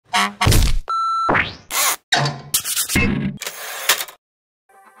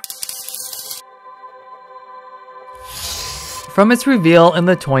From its reveal in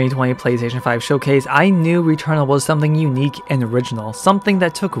the 2020 PlayStation 5 showcase, I knew Returnal was something unique and original, something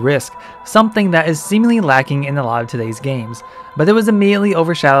that took risk, something that is seemingly lacking in a lot of today's games. But it was immediately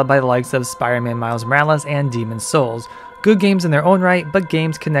overshadowed by the likes of Spider-Man Miles Morales and Demon's Souls. Good games in their own right, but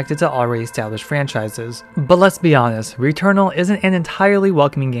games connected to already established franchises. But let's be honest, Returnal isn't an entirely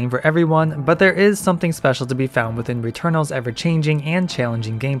welcoming game for everyone, but there is something special to be found within Returnal's ever-changing and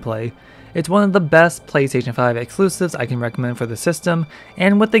challenging gameplay. It's one of the best PlayStation 5 exclusives I can recommend for the system,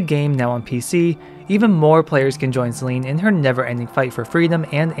 and with the game now on PC, even more players can join Celine in her never-ending fight for freedom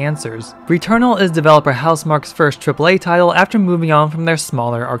and answers. Returnal is developer Housemarque's first AAA title after moving on from their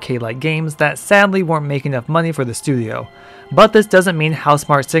smaller arcade-like games that sadly weren't making enough money for the studio. But this doesn't mean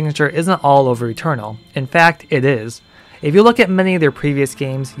Housemarque's signature isn't all over Returnal. In fact, it is. If you look at many of their previous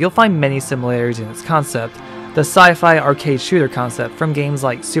games, you'll find many similarities in its concept. The sci-fi arcade shooter concept from games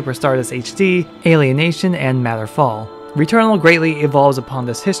like Super Stardust HD, Alienation, and Matterfall. Returnal greatly evolves upon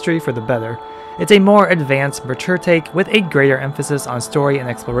this history for the better. It's a more advanced, mature take with a greater emphasis on story and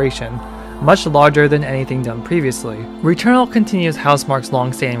exploration, much larger than anything done previously. Returnal continues Housemarque's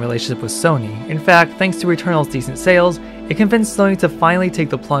long-standing relationship with Sony. In fact, thanks to Returnal's decent sales, it convinced Sony to finally take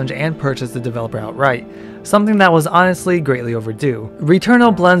the plunge and purchase the developer outright, something that was honestly greatly overdue.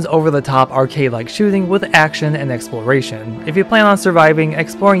 Returnal blends over-the-top arcade-like shooting with action and exploration. If you plan on surviving,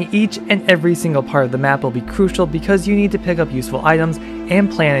 exploring each and every single part of the map will be crucial because you need to pick up useful items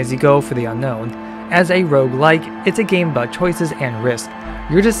and plan as you go for the unknown. As a roguelike, it's a game about choices and risk.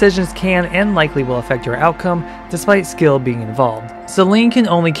 Your decisions can and likely will affect your outcome, despite skill being involved. Celine can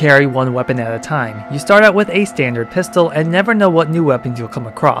only carry one weapon at a time. You start out with a standard pistol and never know what new weapons you'll come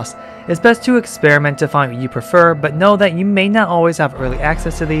across. It's best to experiment to find what you prefer, but know that you may not always have early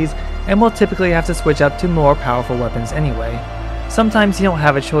access to these, and will typically have to switch up to more powerful weapons anyway. Sometimes you don't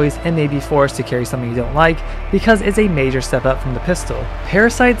have a choice and may be forced to carry something you don't like because it's a major step up from the pistol.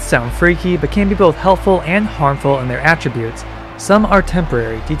 Parasites sound freaky, but can be both helpful and harmful in their attributes. Some are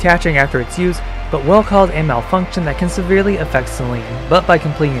temporary, detaching after its use, but will cause a malfunction that can severely affect Celine, but by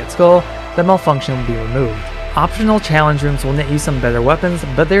completing its goal, the malfunction will be removed. Optional challenge rooms will net you some better weapons,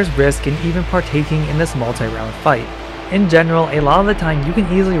 but there's risk in even partaking in this multi-round fight. In general, a lot of the time you can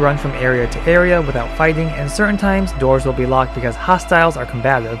easily run from area to area without fighting, and certain times doors will be locked because hostiles are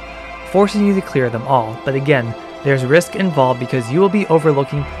combative, forcing you to clear them all, but again, there's risk involved because you will be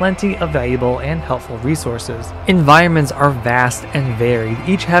overlooking plenty of valuable and helpful resources. Environments are vast and varied,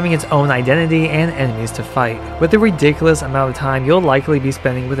 each having its own identity and enemies to fight. With the ridiculous amount of time you'll likely be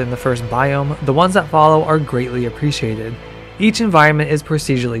spending within the first biome, the ones that follow are greatly appreciated. Each environment is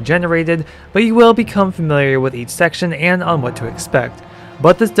procedurally generated, but you will become familiar with each section and on what to expect.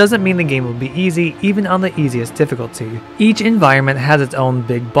 But this doesn't mean the game will be easy, even on the easiest difficulty. Each environment has its own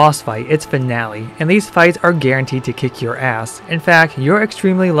big boss fight, its finale, and these fights are guaranteed to kick your ass. In fact, you're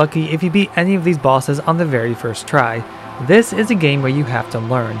extremely lucky if you beat any of these bosses on the very first try. This is a game where you have to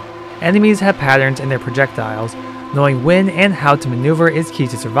learn. Enemies have patterns in their projectiles. Knowing when and how to maneuver is key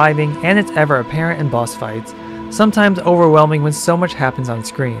to surviving, and it's ever apparent in boss fights. Sometimes overwhelming when so much happens on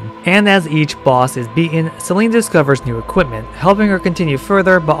screen. And as each boss is beaten, Celine discovers new equipment, helping her continue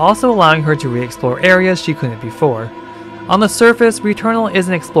further but also allowing her to re-explore areas she couldn't before. On the surface, Returnal is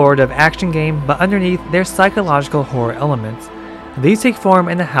an explorative action game, but underneath there's psychological horror elements. These take form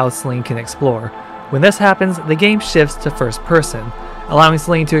in how Celine can explore. When this happens, the game shifts to first person, allowing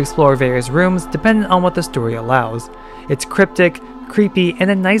Celine to explore various rooms depending on what the story allows. It's cryptic, creepy,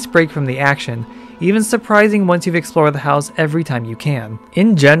 and a nice break from the action, even surprising once you've explored the house every time you can.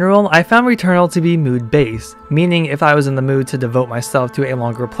 In general, I found Returnal to be mood-based, meaning if I was in the mood to devote myself to a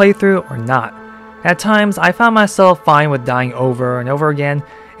longer playthrough or not. At times, I found myself fine with dying over and over again,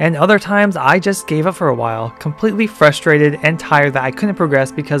 and other times I just gave up for a while, completely frustrated and tired that I couldn't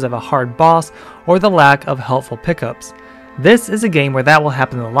progress because of a hard boss or the lack of helpful pickups. This is a game where that will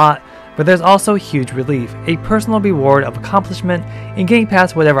happen a lot, but there's also huge relief, a personal reward of accomplishment in getting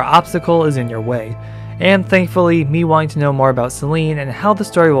past whatever obstacle is in your way. And thankfully, me wanting to know more about Celine and how the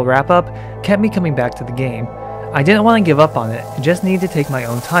story will wrap up kept me coming back to the game. I didn't want to give up on it, just needed to take my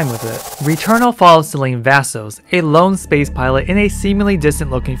own time with it. Returnal follows Celine Vassos, a lone space pilot in a seemingly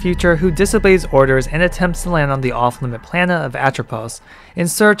distant looking future who disobeys orders and attempts to land on the off-limit planet of Atropos in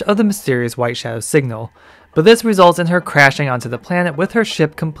search of the mysterious White Shadow signal. But this results in her crashing onto the planet with her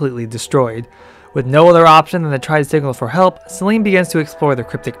ship completely destroyed. With no other option than to try to signal for help, Celine begins to explore the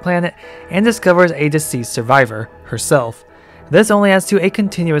cryptic planet and discovers a deceased survivor, herself. This only adds to a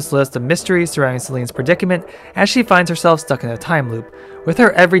continuous list of mysteries surrounding Celine's predicament as she finds herself stuck in a time loop, with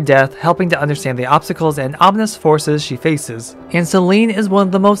her every death helping to understand the obstacles and ominous forces she faces. And Celine is one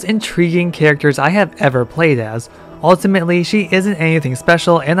of the most intriguing characters I have ever played as. Ultimately, she isn't anything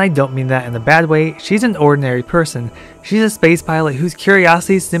special, and I don't mean that in a bad way. She's an ordinary person. She's a space pilot whose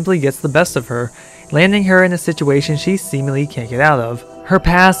curiosity simply gets the best of her, landing her in a situation she seemingly can't get out of. Her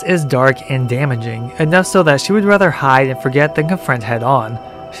past is dark and damaging, enough so that she would rather hide and forget than confront head on.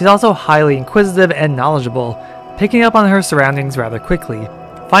 She's also highly inquisitive and knowledgeable, picking up on her surroundings rather quickly,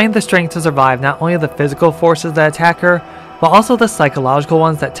 finding the strength to survive not only the physical forces that attack her, but also the psychological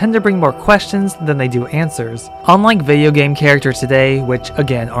ones that tend to bring more questions than they do answers. Unlike video game characters today, which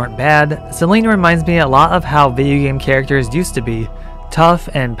again aren't bad, Celine reminds me a lot of how video game characters used to be. Tough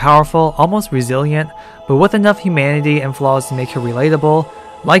and powerful, almost resilient, but with enough humanity and flaws to make her relatable,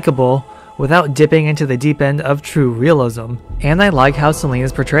 likable, without dipping into the deep end of true realism. And I like how Celine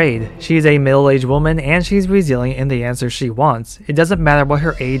is portrayed. She's a middle-aged woman and she's resilient in the answers she wants. It doesn't matter what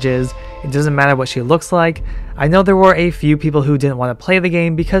her age is, it doesn't matter what she looks like. I know there were a few people who didn't want to play the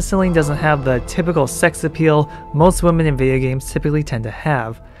game because Celine doesn't have the typical sex appeal most women in video games typically tend to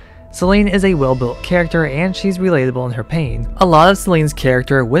have. Celine is a well-built character and she's relatable in her pain. A lot of Celine's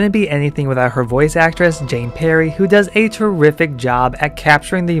character wouldn't be anything without her voice actress, Jane Perry, who does a terrific job at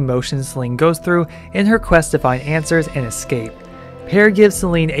capturing the emotions Celine goes through in her quest to find answers and escape. Perry gives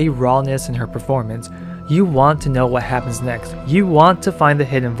Celine a rawness in her performance. You want to know what happens next. You want to find the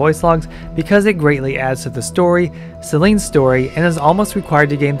hidden voice logs because it greatly adds to the story, Celine's story, and is almost required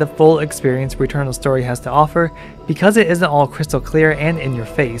to gain the full experience Returnal's story has to offer because it isn't all crystal clear and in your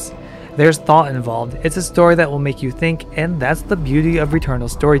face. There's thought involved. It's a story that will make you think, and that's the beauty of Returnal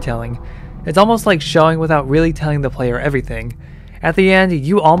storytelling. It's almost like showing without really telling the player everything. At the end,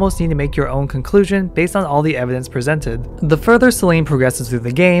 you almost need to make your own conclusion based on all the evidence presented. The further Celine progresses through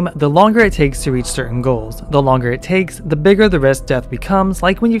the game, the longer it takes to reach certain goals. The longer it takes, the bigger the risk death becomes,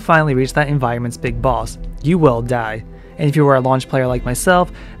 like when you finally reach that environment's big boss. You will die. And if you were a launch player like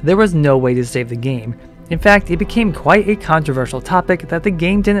myself, there was no way to save the game. In fact, it became quite a controversial topic that the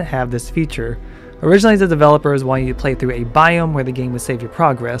game didn't have this feature. Originally, the developers wanted you to play through a biome where the game would save your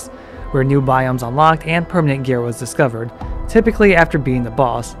progress, where new biomes unlocked and permanent gear was discovered, typically after beating the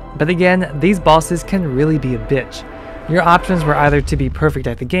boss. But again, these bosses can really be a bitch. Your options were either to be perfect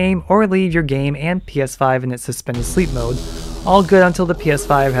at the game or leave your game and PS5 in its suspended sleep mode, all good until the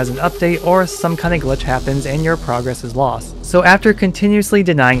PS5 has an update or some kind of glitch happens and your progress is lost. So after continuously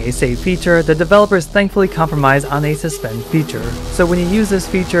denying a save feature, the developers thankfully compromised on a suspend feature. So when you use this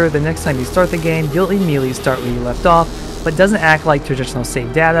feature, the next time you start the game, you'll immediately start where you left off, but doesn't act like traditional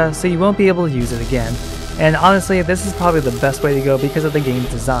save data, so you won't be able to use it again. And honestly, this is probably the best way to go because of the game's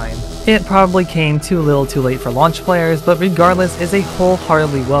design. It probably came too little too late for launch players, but regardless is a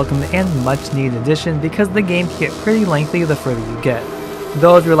wholeheartedly welcomed and much needed addition because the game can get pretty lengthy the further you get.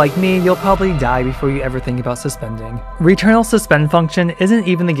 Though if you're like me, you'll probably die before you ever think about suspending. Returnal's suspend function isn't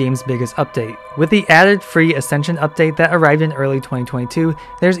even the game's biggest update. With the added free Ascension update that arrived in early 2022,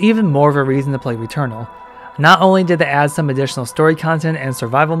 there's even more of a reason to play Returnal. Not only did they add some additional story content and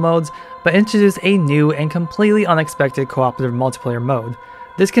survival modes, but introduce a new and completely unexpected cooperative multiplayer mode.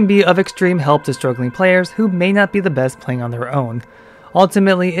 This can be of extreme help to struggling players who may not be the best playing on their own.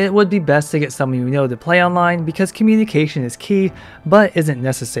 Ultimately, it would be best to get someone you know to play online because communication is key, but isn't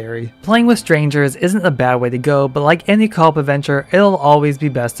necessary. Playing with strangers isn't a bad way to go, but like any co-op adventure, it'll always be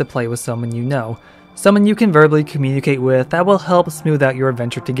best to play with someone you know. Someone you can verbally communicate with that will help smooth out your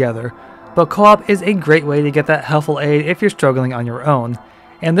adventure together. But co-op is a great way to get that helpful aid if you're struggling on your own.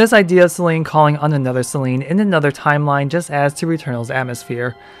 And this idea of Celine calling on another Celine in another timeline just adds to Returnal's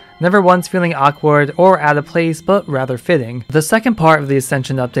atmosphere. Never once feeling awkward or out of place, but rather fitting. The second part of the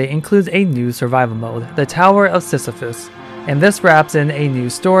Ascension update includes a new survival mode, the Tower of Sisyphus. And this wraps in a new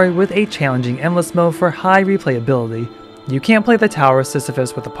story with a challenging endless mode for high replayability. You can't play the Tower of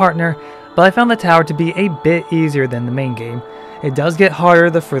Sisyphus with a partner, but I found the tower to be a bit easier than the main game. It does get harder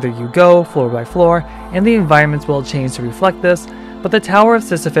the further you go, floor by floor, and the environments will change to reflect this, but the Tower of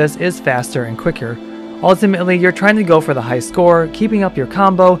Sisyphus is faster and quicker. Ultimately, you're trying to go for the high score, keeping up your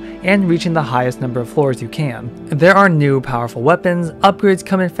combo, and reaching the highest number of floors you can. There are new powerful weapons, upgrades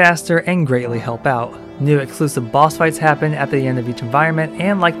come in faster and greatly help out. New exclusive boss fights happen at the end of each environment,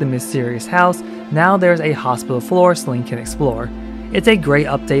 and like the mysterious house, now there's a hospital floor Celine can explore. It's a great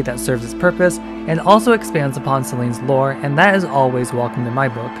update that serves its purpose, and also expands upon Celine's lore, and that is always welcomed in my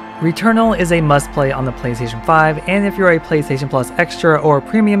book. Returnal is a must-play on the PlayStation 5, and if you're a PlayStation Plus Extra or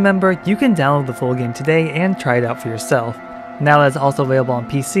Premium member, you can download the full game today and try it out for yourself. Now that it's also available on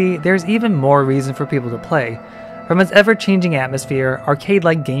PC, there's even more reason for people to play. From its ever-changing atmosphere,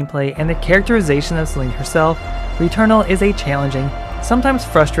 arcade-like gameplay, and the characterization of Celine herself, Returnal is a challenging, sometimes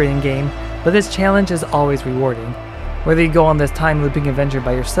frustrating game, but its challenge is always rewarding. Whether you go on this time looping adventure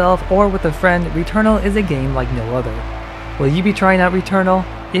by yourself or with a friend, Returnal is a game like no other. Will you be trying out Returnal?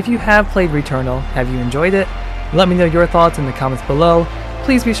 If you have played Returnal, have you enjoyed it? Let me know your thoughts in the comments below.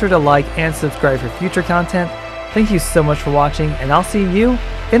 Please be sure to like and subscribe for future content. Thank you so much for watching, and I'll see you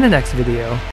in the next video.